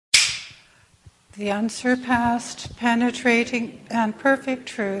The unsurpassed, penetrating, and perfect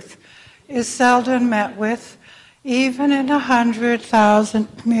truth is seldom met with, even in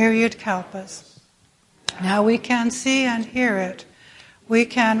 100,000 myriad kalpas. Now we can see and hear it. We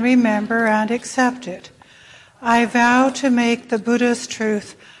can remember and accept it. I vow to make the Buddha's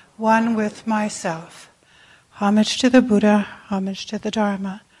truth one with myself. Homage to the Buddha, homage to the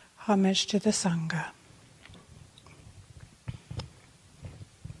Dharma, homage to the Sangha.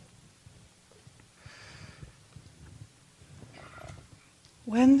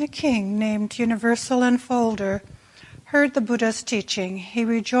 When the king, named Universal Enfolder, heard the Buddha's teaching, he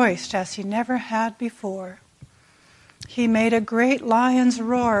rejoiced as he never had before. He made a great lion's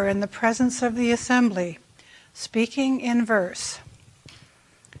roar in the presence of the assembly, speaking in verse.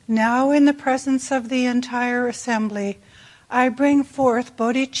 Now in the presence of the entire assembly, I bring forth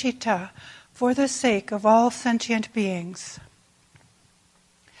bodhicitta for the sake of all sentient beings.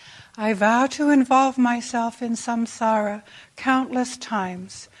 I vow to involve myself in samsara countless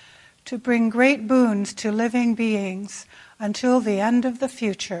times, to bring great boons to living beings until the end of the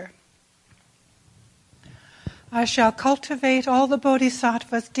future. I shall cultivate all the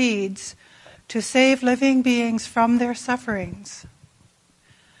Bodhisattva's deeds to save living beings from their sufferings.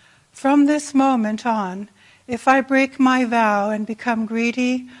 From this moment on, if I break my vow and become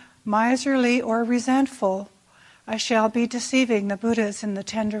greedy, miserly, or resentful, I shall be deceiving the Buddhas in the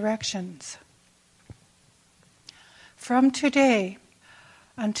 10 directions. From today,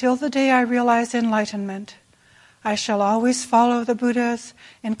 until the day I realize enlightenment, I shall always follow the Buddhas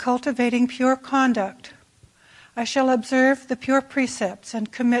in cultivating pure conduct. I shall observe the pure precepts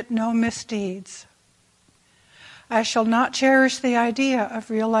and commit no misdeeds. I shall not cherish the idea of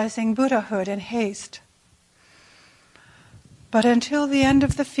realizing Buddhahood in haste, but until the end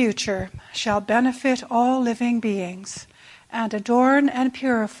of the future shall benefit all living beings and adorn and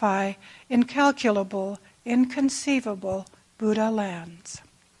purify incalculable, inconceivable Buddha lands.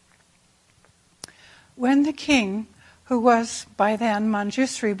 When the king, who was by then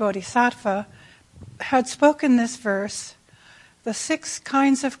Manjusri Bodhisattva, had spoken this verse, the 6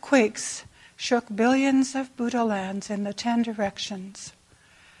 kinds of quakes shook billions of Buddha lands in the 10 directions.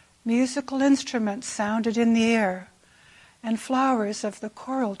 Musical instruments sounded in the air, and flowers of the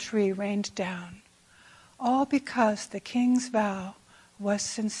coral tree rained down, all because the king's vow was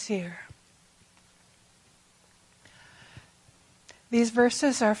sincere. These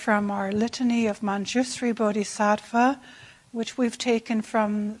verses are from our litany of Manjusri Bodhisattva, which we've taken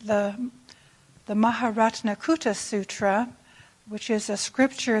from the Maharatnakutta Sutra, which is a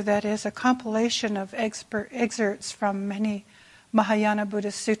scripture that is a compilation of excerpts from many Mahayana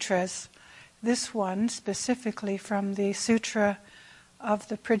Buddhist sutras. This one specifically from the Sutra of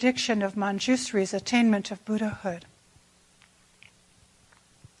the prediction of Manjusri's attainment of Buddhahood.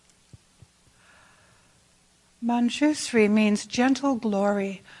 Manjusri means gentle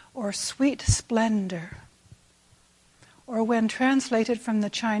glory or sweet splendor. Or when translated from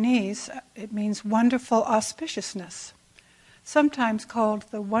the Chinese, it means wonderful auspiciousness, sometimes called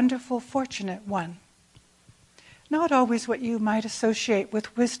the wonderful fortunate one. Not always what you might associate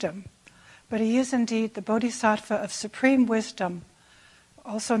with wisdom, but he is indeed the Bodhisattva of supreme wisdom,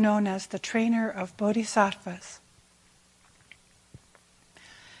 also known as the trainer of Bodhisattvas.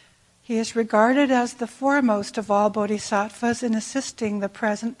 He is regarded as the foremost of all Bodhisattvas in assisting the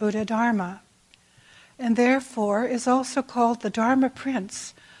present Buddha Dharma, and therefore is also called the Dharma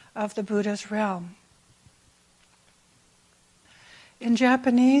Prince of the Buddha's realm. In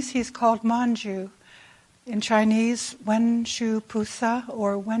Japanese, he's called Manju. In Chinese, Wenshu Pusa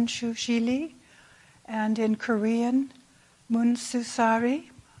or Wenshu Shili. And in Korean, Munsusari.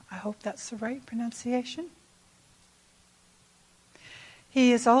 I hope that's the right pronunciation.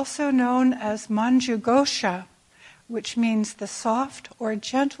 He is also known as Manju Gosha, which means the soft or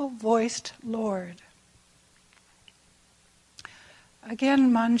gentle-voiced Lord.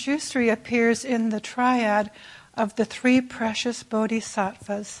 Again, Manjusri appears in the triad of the 3 precious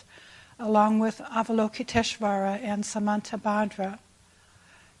bodhisattvas, along with Avalokiteshvara and Samantabhadra,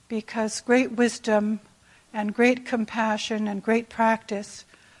 because great wisdom and great compassion and great practice,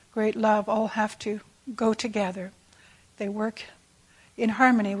 great love, all have to go together. They work in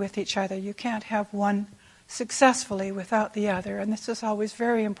harmony with each other. You can't have one successfully without the other, and this is always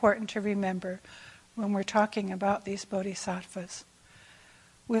very important to remember when we're talking about these bodhisattvas.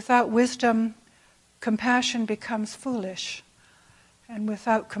 Without wisdom, compassion becomes foolish. And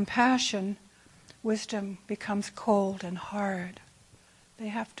without compassion, wisdom becomes cold and hard. They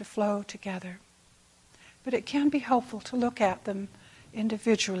have to flow together. But it can be helpful to look at them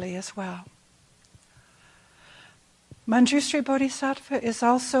individually as well. Manjusri Bodhisattva is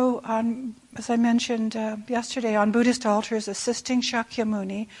also, as I mentioned yesterday, on Buddhist altars assisting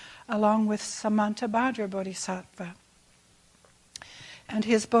Shakyamuni along with Samantabhadra Bodhisattva. And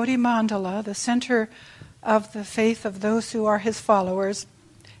his Bodhi Mandala, the center of the faith of those who are his followers,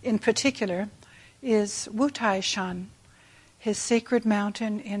 in particular, is Wutai Shan, his sacred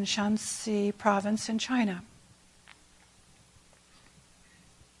mountain in Shanxi province in China.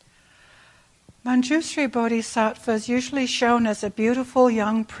 Manjusri Bodhisattva is usually shown as a beautiful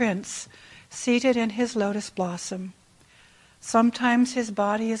young prince seated in his lotus blossom. Sometimes his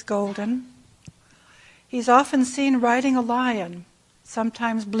body is golden. He's often seen riding a lion,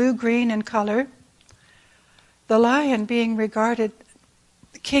 sometimes blue-green in color. The lion being regarded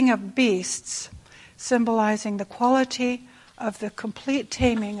the king of beasts, symbolizing the quality of the complete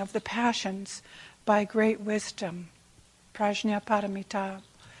taming of the passions by great wisdom, prajna paramita,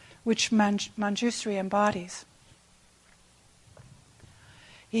 which Manjusri embodies.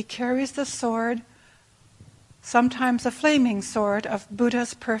 He carries the sword, sometimes a flaming sword of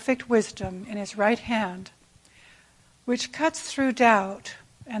Buddha's perfect wisdom in his right hand, which cuts through doubt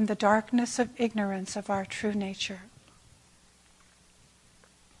and the darkness of ignorance of our true nature.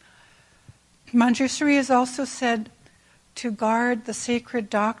 Manjusri is also said to guard the sacred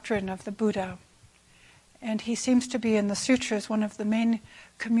doctrine of the Buddha, and he seems to be in the sutras one of the main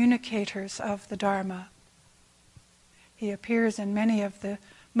communicators of the Dharma. He appears in many of the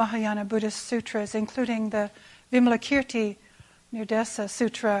Mahayana Buddhist sutras, including the Vimalakirti Nirdesa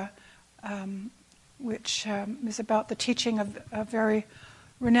Sutra, which is about the teaching of a very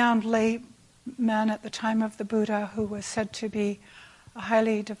renowned layman at the time of the Buddha who was said to be a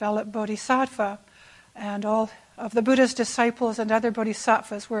highly developed bodhisattva, and all of the Buddha's disciples and other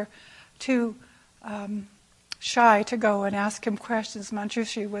bodhisattvas were too shy to go and ask him questions.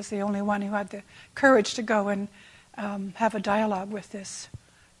 Manjusri was the only one who had the courage to go and have a dialogue with this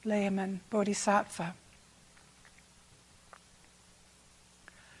layman bodhisattva.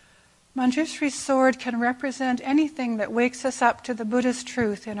 Manjusri's sword can represent anything that wakes us up to the Buddha's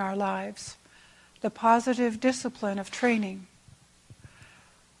truth in our lives, the positive discipline of training.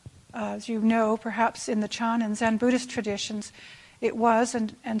 As you know, perhaps in the Chan and Zen Buddhist traditions, it was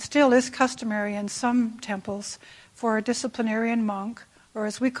and still is customary in some temples for a disciplinarian monk, or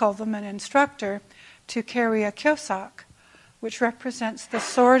as we call them, an instructor, to carry a kyosak, which represents the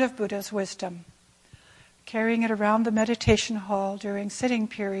sword of Buddha's wisdom, carrying it around the meditation hall during sitting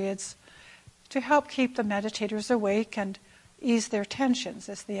periods to help keep the meditators awake and ease their tensions,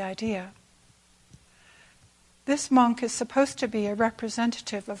 is the idea. This monk is supposed to be a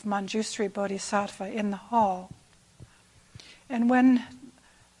representative of Manjusri Bodhisattva in the hall. And when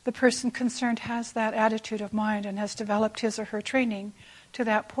the person concerned has that attitude of mind and has developed his or her training to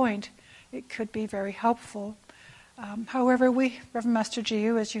that point, it could be very helpful. However, Reverend Master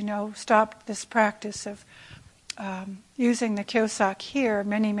Jiyu, as you know, stopped this practice of using the kyosak here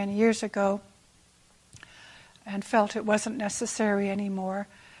many, many years ago and felt it wasn't necessary anymore,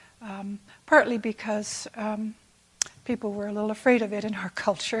 partly because people were a little afraid of it in our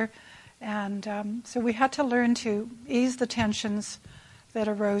culture. And so we had to learn to ease the tensions that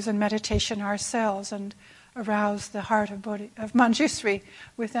arose in meditation ourselves and arouse the heart of Manjusri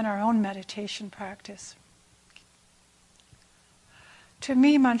within our own meditation practice. To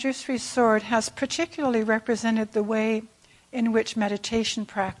me, Manjusri's sword has particularly represented the way in which meditation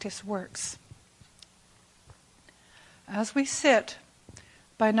practice works. As we sit,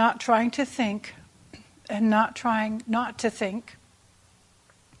 by not trying to think and not trying not to think,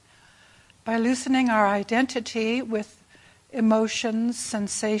 by loosening our identity with emotions,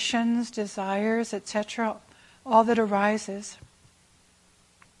 sensations, desires, etc., all that arises,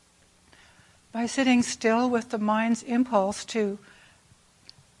 by sitting still with the mind's impulse to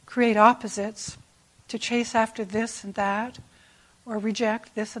create opposites, to chase after this and that, or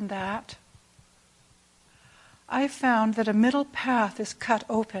reject this and that, I found that a middle path is cut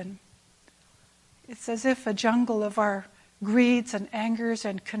open. It's as if a jungle of our greeds and angers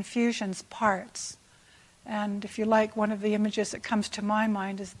and confusions parts. And if you like, one of the images that comes to my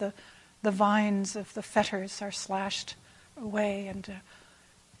mind is the vines of the fetters are slashed away and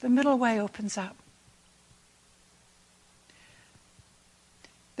the middle way opens up.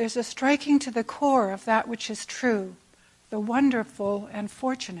 There's a striking to the core of that which is true, the wonderful and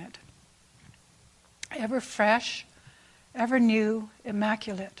fortunate, ever fresh, ever new,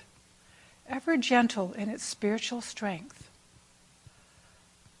 immaculate, ever gentle in its spiritual strength.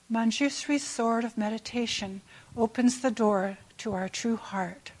 Manjusri's sword of meditation opens the door to our true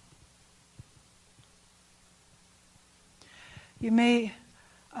heart. You may,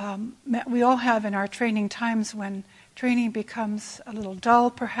 we all have in our training times when training becomes a little dull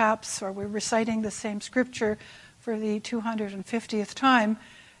perhaps, or we're reciting the same scripture for the 250th time,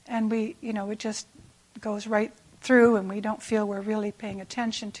 and it just goes right through and we don't feel we're really paying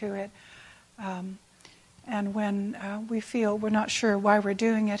attention to it. And when we feel we're not sure why we're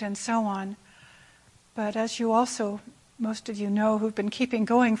doing it and so on. But as you also, most of you know who've been keeping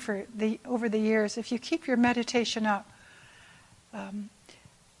going over the years, if you keep your meditation up,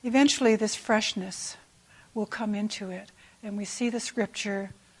 eventually this freshness will come into it, and we see the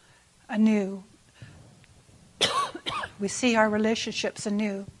scripture anew. We see our relationships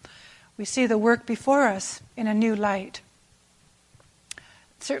anew. We see the work before us in a new light.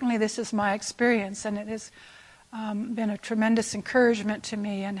 Certainly this is my experience, and it has been a tremendous encouragement to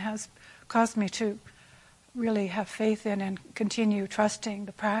me and has caused me to really have faith in and continue trusting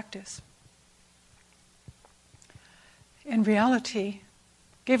the practice. In reality,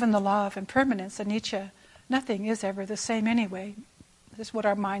 given the law of impermanence, anicca, nothing is ever the same anyway. This is what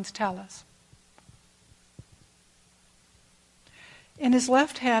our minds tell us. In his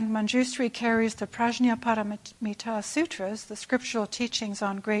left hand, Manjusri carries the Prajnaparamita Sutras, the scriptural teachings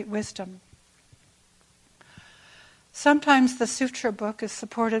on great wisdom. Sometimes the sutra book is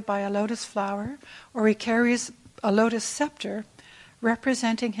supported by a lotus flower, or he carries a lotus scepter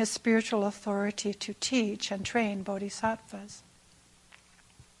representing his spiritual authority to teach and train bodhisattvas.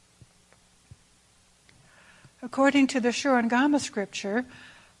 According to the Shurangama scripture,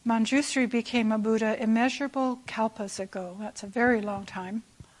 Manjusri became a Buddha immeasurable kalpas ago. That's a very long time.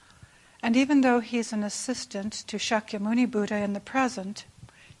 And even though he's an assistant to Shakyamuni Buddha in the present,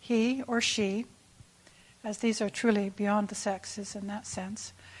 he or she, as these are truly beyond the sexes in that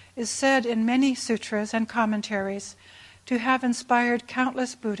sense, is said in many sutras and commentaries to have inspired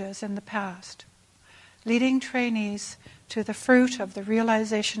countless Buddhas in the past, leading trainees to the fruit of the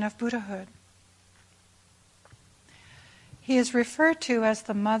realization of Buddhahood. He is referred to as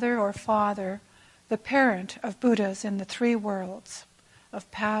the mother or father, the parent of Buddhas in the three worlds, of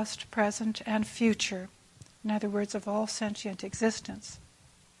past, present, and future, in other words, of all sentient existence.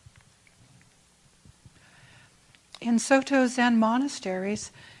 In Soto Zen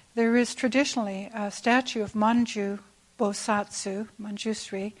monasteries, there is traditionally a statue of Manju Bosatsu,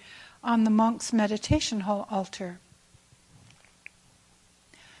 Manjusri, on the monk's meditation hall altar.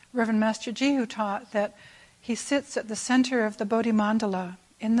 Reverend Master Jihu taught that he sits at the center of the Bodhi Mandala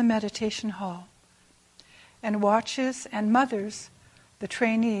in the meditation hall and watches and mothers the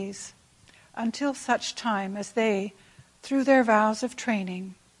trainees until such time as they, through their vows of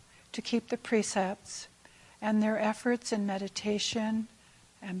training to keep the precepts and their efforts in meditation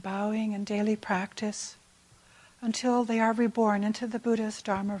and bowing and daily practice, until they are reborn into the Buddha's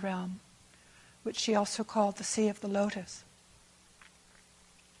Dharma realm, which she also called the Sea of the Lotus.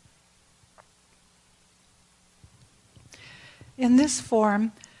 In this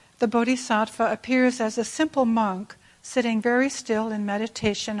form, the Bodhisattva appears as a simple monk sitting very still in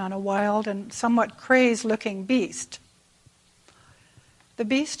meditation on a wild and somewhat crazed-looking beast. The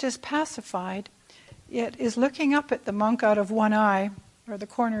beast is pacified, yet is looking up at the monk out of one eye, or the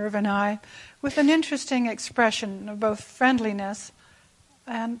corner of an eye, with an interesting expression of both friendliness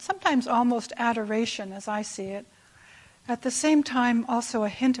and sometimes almost adoration as I see it, at the same time also a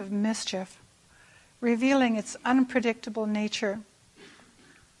hint of mischief, revealing its unpredictable nature.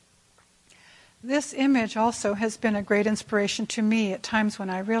 This image also has been a great inspiration to me at times when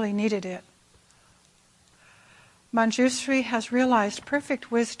I really needed it. Manjusri has realized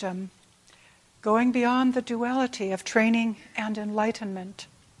perfect wisdom, going beyond the duality of training and enlightenment.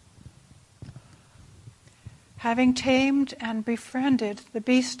 Having tamed and befriended the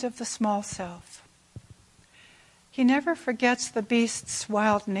beast of the small self. He never forgets the beast's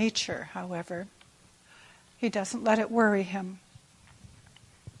wild nature, however. He doesn't let it worry him.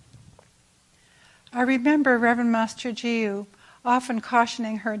 I remember Reverend Master Jiu often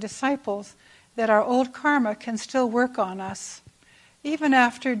cautioning her disciples that our old karma can still work on us, even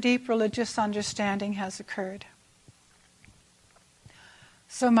after deep religious understanding has occurred.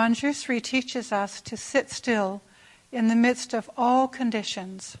 So Manjusri teaches us to sit still in the midst of all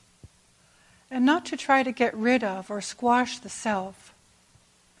conditions, and not to try to get rid of or squash the self.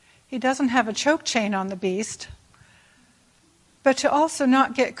 He doesn't have a choke chain on the beast, but to also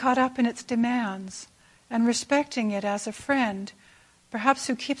not get caught up in its demands and respecting it as a friend, perhaps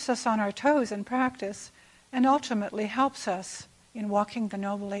who keeps us on our toes in practice and ultimately helps us in walking the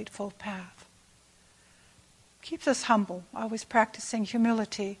Noble Eightfold Path. Keeps us humble, always practicing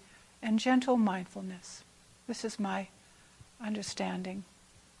humility and gentle mindfulness. This is my understanding.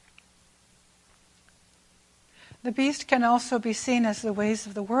 The beast can also be seen as the ways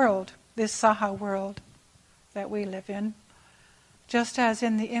of the world, this Saha world, that we live in. Just as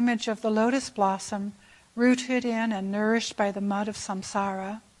in the image of the lotus blossom, rooted in and nourished by the mud of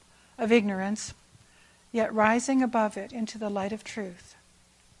samsara, of ignorance, yet rising above it into the light of truth.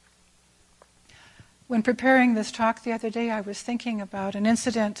 When preparing this talk the other day, I was thinking about an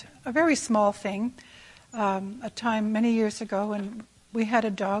incident, a very small thing, a time many years ago when we had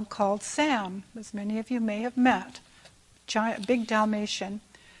a dog called Sam, as many of you may have met, giant, big Dalmatian,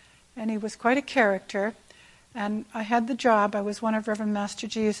 and he was quite a character. And I had the job, I was one of Reverend Master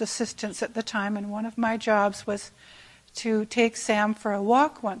Ji's assistants at the time, and one of my jobs was to take Sam for a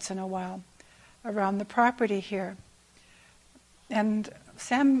walk once in a while around the property here. And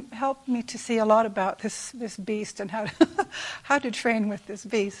Sam helped me to see a lot about this beast and how to train with this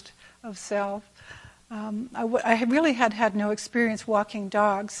beast of self. I really had no experience walking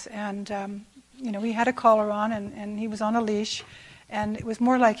dogs, and he had a collar on and he was on a leash. And it was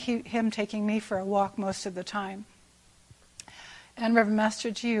more like him taking me for a walk most of the time. And Reverend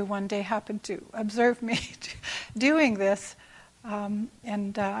Master Ji one day happened to observe me doing this.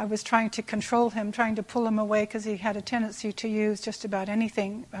 And I was trying to control him, trying to pull him away because he had a tendency to use just about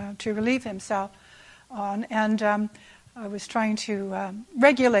anything to relieve himself on. And I was trying to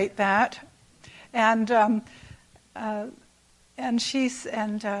regulate that. And she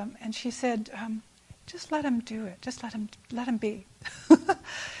said, just let him do it. Just let him be.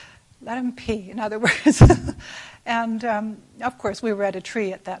 Let him pee, in other words. And of course, we were at a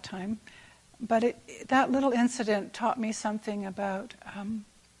tree at that time. But that little incident taught me something about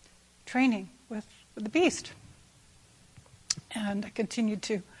training with the beast. And I continued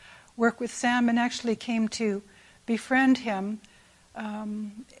to work with Sam and actually came to befriend him.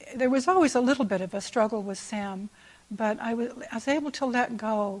 There was always a little bit of a struggle with Sam, but I was able to let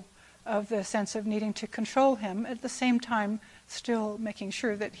go of the sense of needing to control him, at the same time still making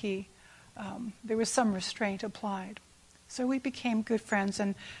sure that there was some restraint applied. So we became good friends,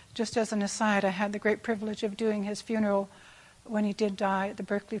 and just as an aside, I had the great privilege of doing his funeral when he did die at the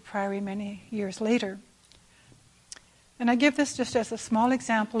Berkeley Priory many years later. And I give this just as a small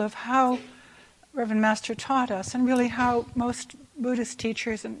example of how Reverend Master taught us, and really how most Buddhist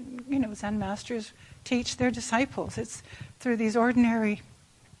teachers and Zen masters teach their disciples. It's through these ordinary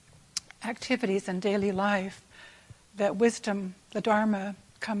activities in daily life that wisdom, the Dharma,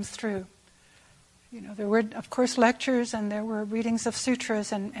 comes through. There were, of course, lectures and there were readings of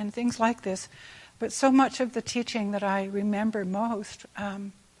sutras and things like this, but so much of the teaching that I remember most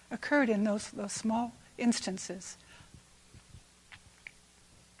occurred in those small instances.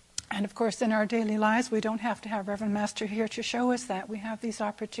 And of course, in our daily lives, we don't have to have Reverend Master here to show us that. We have these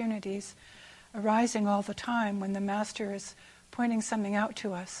opportunities arising all the time when the Master is pointing something out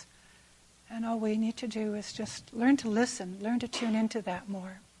to us. And all we need to do is just learn to listen, learn to tune into that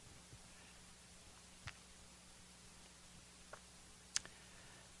more.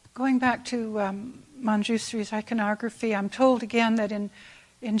 Going back to Manjusri's iconography, I'm told again that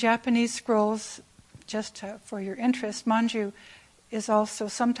in Japanese scrolls, just for your interest, Manju is also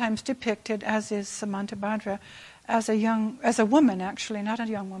sometimes depicted, as is Samantabhadra, as a woman, actually, not a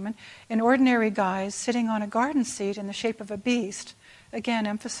young woman, in ordinary guise, sitting on a garden seat in the shape of a beast. Again,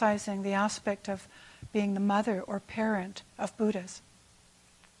 emphasizing the aspect of being the mother or parent of Buddhas.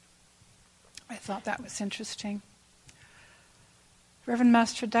 I thought that was interesting. Reverend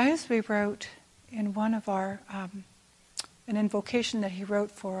Master Daisui wrote in one of our, an invocation that he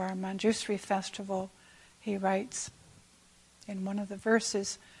wrote for our Manjusri festival, he writes in one of the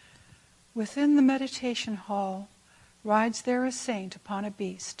verses, "Within the meditation hall rides there a saint upon a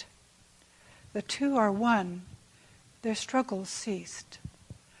beast. The two are one. Their struggles ceased,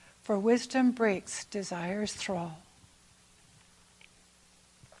 for wisdom breaks desire's thrall."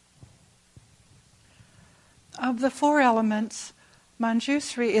 Of the four elements,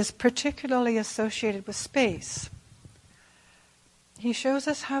 Manjusri is particularly associated with space. He shows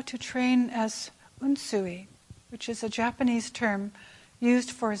us how to train as unsui, which is a Japanese term used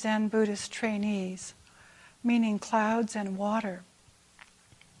for Zen Buddhist trainees, meaning clouds and water.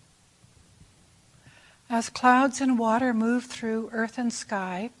 As clouds and water move through earth and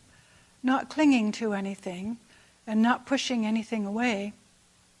sky, not clinging to anything and not pushing anything away,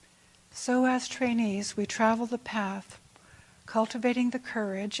 so as trainees we travel the path, cultivating the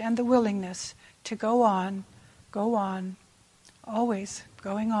courage and the willingness to go on, always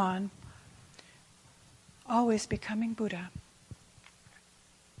going on, always becoming Buddha.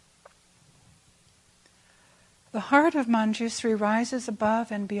 The heart of Manjusri rises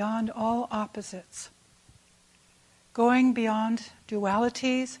above and beyond all opposites, going beyond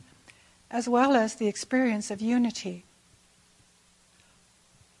dualities as well as the experience of unity.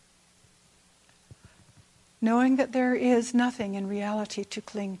 knowing that there is nothing in reality to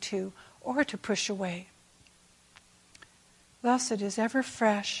cling to or to push away. Thus it is ever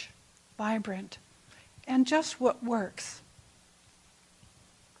fresh, vibrant, and just what works.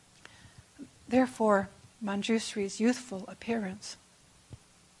 Therefore, Manjusri's youthful appearance.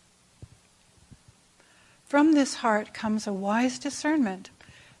 From this heart comes a wise discernment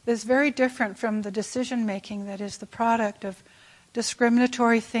that is very different from the decision-making that is the product of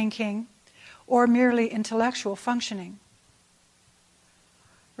discriminatory thinking or merely intellectual functioning.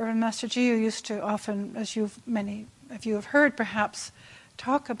 Reverend Master Jiyu used to often, as many of you have heard perhaps,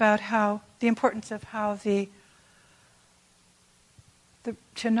 talk about how the importance of how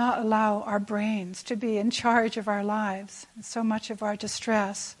to not allow our brains to be in charge of our lives. And so much of our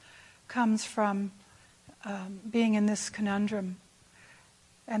distress comes from being in this conundrum,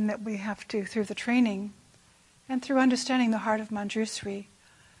 and that we have to, through the training and through understanding the heart of Manjusri,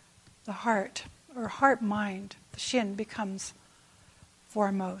 the heart, or heart-mind, the shin, becomes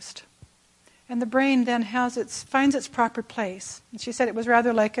foremost. And the brain then finds its proper place. And she said it was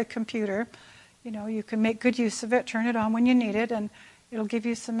rather like a computer. You can make good use of it, turn it on when you need it, and it'll give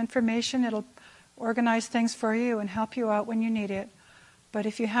you some information, it'll organize things for you and help you out when you need it. But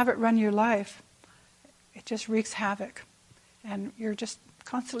if you have it run your life, it just wreaks havoc. And you're just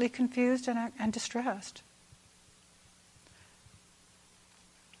constantly confused and distressed.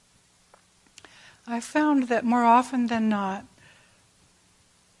 I've found that more often than not,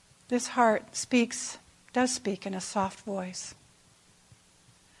 this heart does speak in a soft voice.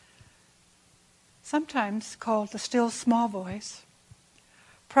 Sometimes called the still small voice,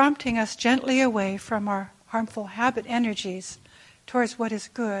 prompting us gently away from our harmful habit energies towards what is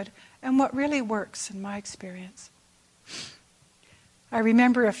good and what really works in my experience. I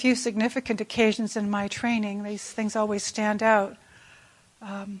remember a few significant occasions in my training. These things always stand out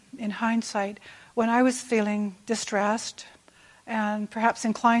in hindsight. When I was feeling distressed and perhaps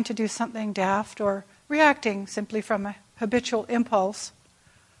inclined to do something daft or reacting simply from a habitual impulse,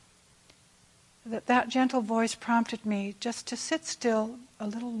 that gentle voice prompted me just to sit still a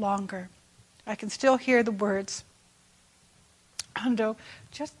little longer. I can still hear the words, Ando,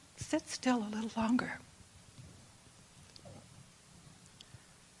 just sit still a little longer.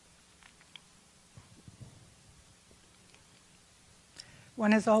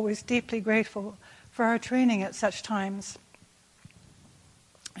 One is always deeply grateful for our training at such times.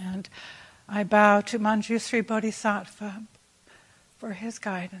 And I bow to Manjusri Bodhisattva for his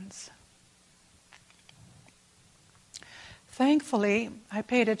guidance. Thankfully, I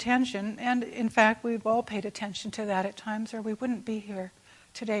paid attention, and in fact we've all paid attention to that at times, or we wouldn't be here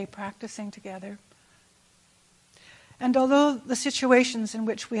today practicing together. And although the situations in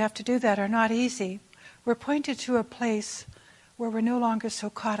which we have to do that are not easy, we're pointed to a place where we're no longer so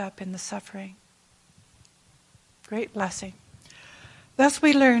caught up in the suffering. Great blessing. Thus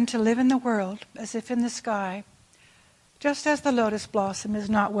we learn to live in the world as if in the sky, just as the lotus blossom is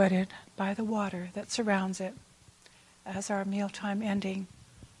not wetted by the water that surrounds it, as our mealtime ending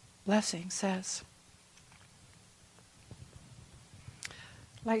blessing says.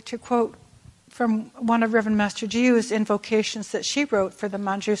 I'd like to quote from one of Reverend Master Jiyu's invocations that she wrote for the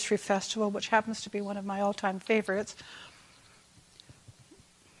Manjusri festival, which happens to be one of my all-time favorites.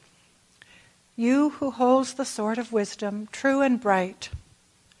 You who holds the sword of wisdom, true and bright,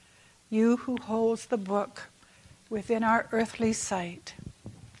 you who holds the book within our earthly sight,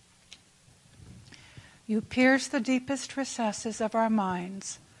 you pierce the deepest recesses of our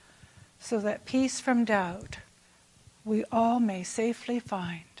minds, so that peace from doubt we all may safely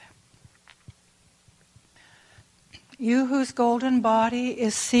find. You whose golden body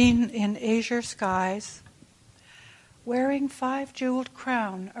is seen in azure skies, wearing 5-jeweled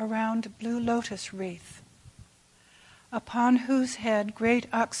crown around blue lotus wreath, upon whose head great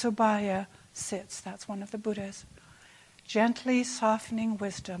Aksobhaya sits, that's one of the Buddhas, gently softening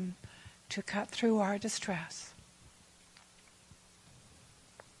wisdom to cut through our distress.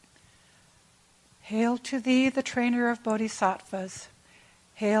 Hail to thee, the trainer of Bodhisattvas.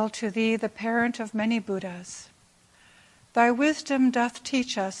 Hail to thee, the parent of many Buddhas. Thy wisdom doth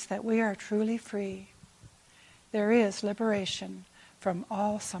teach us that we are truly free. There is liberation from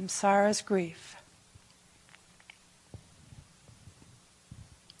all samsara's grief.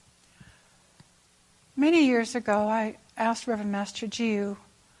 Many years ago, I asked Reverend Master Jiyu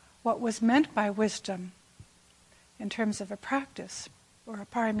what was meant by wisdom in terms of a practice or a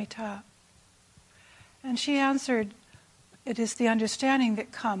paramita. And she answered, it is the understanding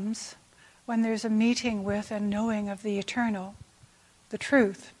that comes when there's a meeting with and knowing of the eternal, the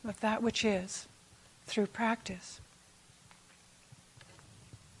truth of that which is, through practice.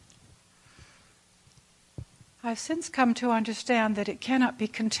 I've since come to understand that it cannot be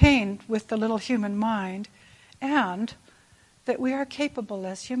contained with the little human mind, and that we are capable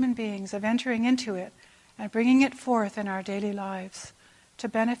as human beings of entering into it and bringing it forth in our daily lives to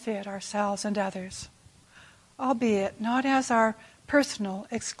benefit ourselves and others, albeit not as our personal,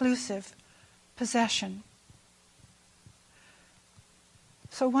 exclusive possession.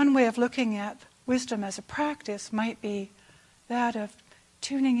 So one way of looking at wisdom as a practice might be that of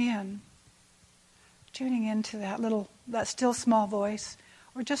tuning into that still small voice,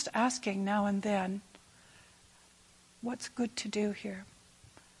 or just asking now and then, what's good to do here?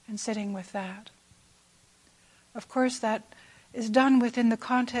 And sitting with that. Of course, that is done within the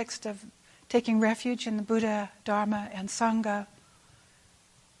context of taking refuge in the Buddha, Dharma, and Sangha,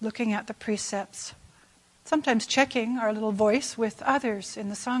 looking at the precepts, sometimes checking our little voice with others in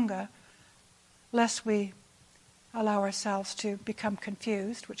the Sangha, lest we allow ourselves to become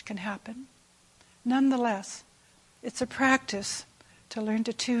confused, which can happen. Nonetheless, it's a practice to learn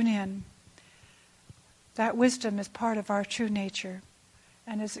to tune in. That wisdom is part of our true nature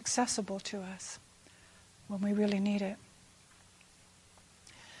and is accessible to us when we really need it.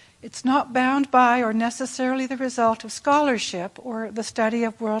 It's not bound by or necessarily the result of scholarship or the study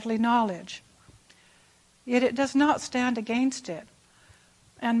of worldly knowledge. Yet it does not stand against it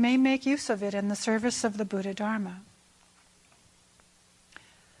and may make use of it in the service of the Buddha Dharma.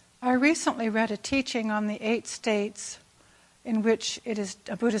 I recently read a teaching on the 8 states in which it is,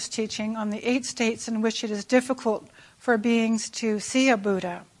 a Buddhist teaching on the 8 states in which it is difficult for beings to see a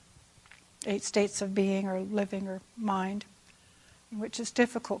Buddha. 8 states of being or living or mind, in which it's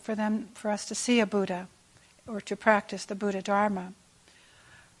difficult for us to see a Buddha or to practice the Buddha Dharma.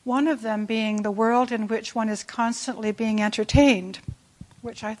 One of them being the world in which one is constantly being entertained,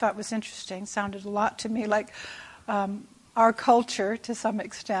 which I thought was interesting, sounded a lot to me like our culture to some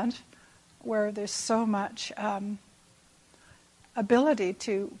extent, where there's so much ability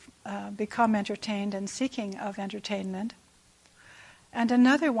to become entertained and seeking of entertainment. And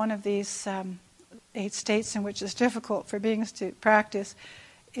another one of these 8 states in which it's difficult for beings to practice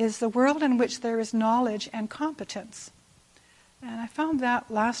is the world in which there is knowledge and competence. And I found that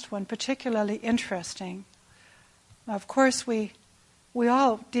last one particularly interesting. Now, of course, we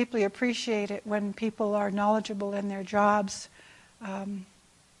all deeply appreciate it when people are knowledgeable in their jobs. When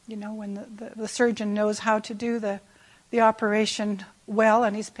the surgeon knows how to do the operation well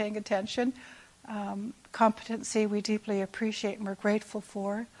and he's paying attention. Competency we deeply appreciate and we're grateful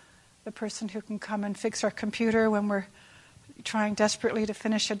for. The person who can come and fix our computer when we're trying desperately to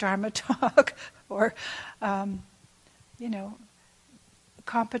finish a Dharma talk, or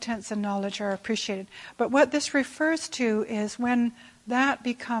competence and knowledge are appreciated. But what this refers to is when that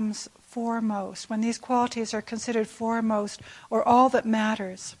becomes foremost, when these qualities are considered foremost or all that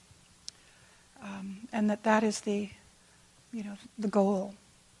matters, and that is the goal.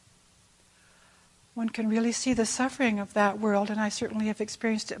 One can really see the suffering of that world, and I certainly have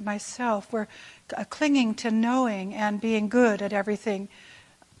experienced it myself, where clinging to knowing and being good at everything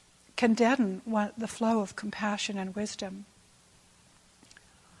can deaden the flow of compassion and wisdom.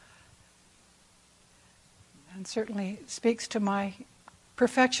 And certainly speaks to my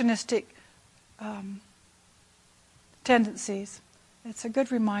perfectionistic tendencies. It's a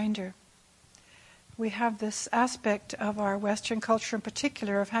good reminder. We have this aspect of our Western culture in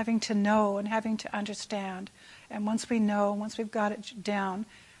particular of having to know and having to understand. And once we know, once we've got it down,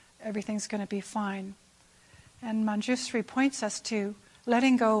 everything's going to be fine. And Manjusri points us to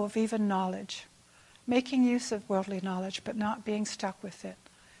letting go of even knowledge, making use of worldly knowledge, but not being stuck with it.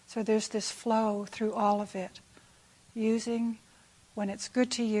 So there's this flow through all of it. Using when it's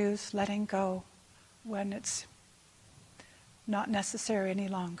good to use, letting go when it's not necessary any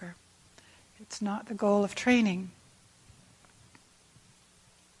longer. It's not the goal of training.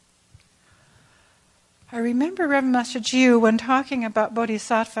 I remember Reverend Master Jiu, when talking about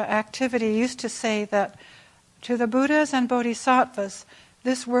bodhisattva activity, used to say that to the Buddhas and Bodhisattvas,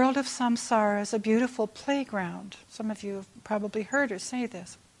 this world of samsara is a beautiful playground. Some of you have probably heard her say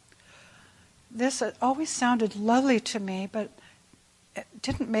this. This always sounded lovely to me, but it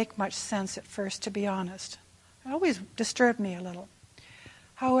didn't make much sense at first, to be honest. It always disturbed me a little.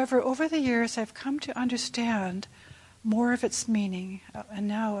 However, over the years I've come to understand more of its meaning, and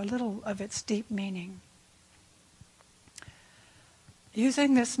now a little of its deep meaning.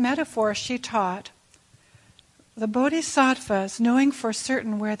 Using this metaphor, she taught, the bodhisattvas, knowing for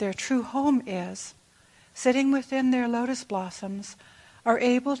certain where their true home is, sitting within their lotus blossoms, are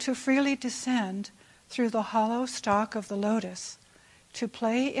able to freely descend through the hollow stalk of the lotus to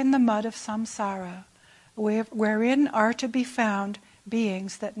play in the mud of samsara, wherein are to be found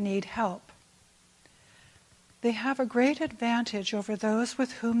beings that need help. they have a great advantage over those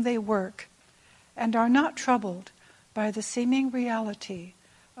with whom they work and are not troubled by the seeming reality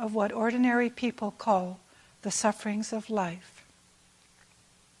of what ordinary people call the sufferings of life.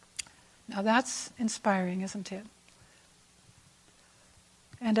 Now that's inspiring, isn't it?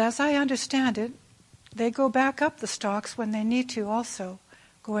 And as I understand it, they go back up the stalks when they need to also,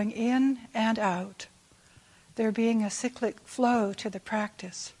 going in and out, there being a cyclic flow to the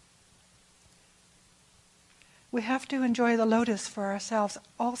practice. We have to enjoy the lotus for ourselves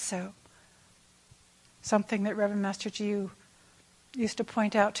also, something that Reverend Master Jiu used to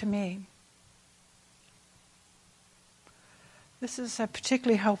point out to me. This is a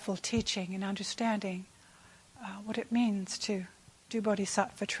particularly helpful teaching in understanding what it means to do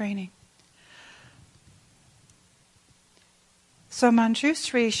Bodhisattva training. So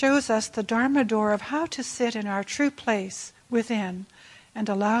Manjusri shows us the Dharma door of how to sit in our true place within and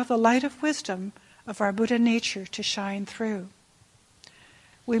allow the light of wisdom of our Buddha nature to shine through.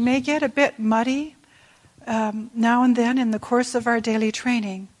 We may get a bit muddy now and then in the course of our daily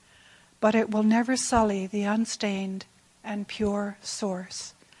training, but it will never sully the unstained and pure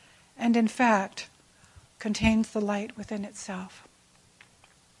source, and in fact contains the light within itself.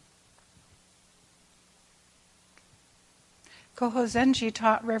 Koho Zenji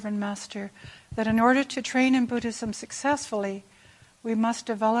taught Reverend Master that in order to train in Buddhism successfully, we must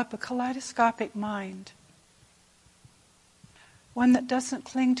develop a kaleidoscopic mind, one that doesn't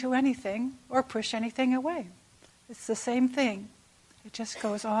cling to anything or push anything away. It's the same thing. It just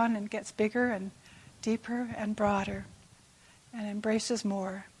goes on and gets bigger and deeper and broader and embraces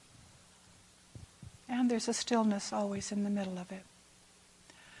more. And there's a stillness always in the middle of it.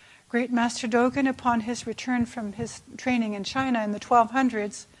 Great Master Dogen, upon his return from his training in China in the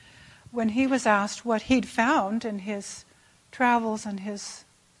 1200s, when he was asked what he'd found in his travels and his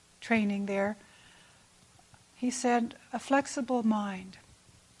training there, he said, a flexible mind,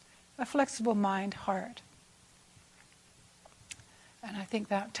 heart. And I think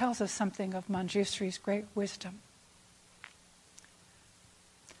that tells us something of Manjusri's great wisdom.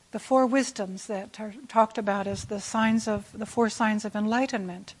 The four wisdoms that are talked about as the four signs of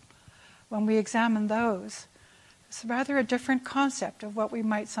enlightenment, when we examine those, it's rather a different concept of what we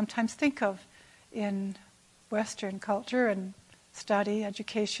might sometimes think of in Western culture and study,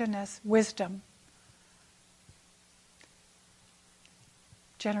 education as wisdom.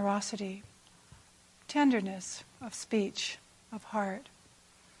 Generosity, tenderness of speech, of heart,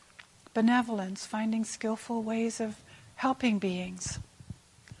 benevolence, finding skillful ways of helping beings,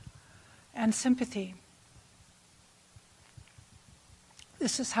 and sympathy.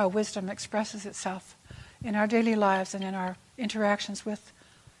 This is how wisdom expresses itself in our daily lives and in our interactions with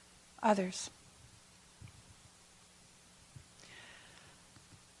others.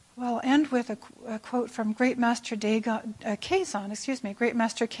 Well, I'll end with a quote from Great Master Keizan, Great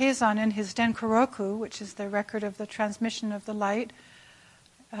Master Keizan in his Denkuroku, which is the record of the transmission of the light,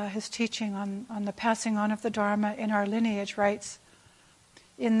 his teaching on the passing on of the Dharma in our lineage, writes,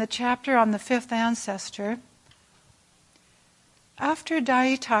 in the chapter on the fifth ancestor, after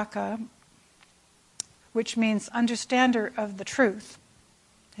Daitaka, which means understander of the truth,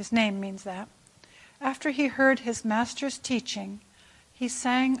 his name means that, after he heard his master's teaching, he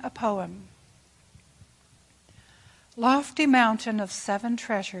sang a poem. Lofty mountain of 7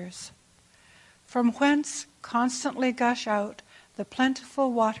 treasures, from whence constantly gush out the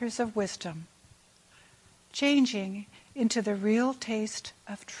plentiful waters of wisdom, changing into the real taste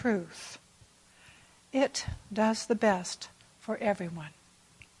of truth. It does the best for everyone.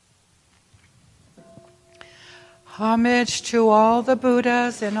 Homage to all the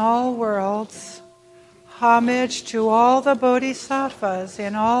Buddhas in all worlds. Homage to all the Bodhisattvas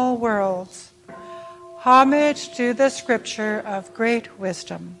in all worlds. Homage to the scripture of great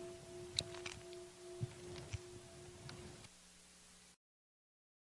wisdom.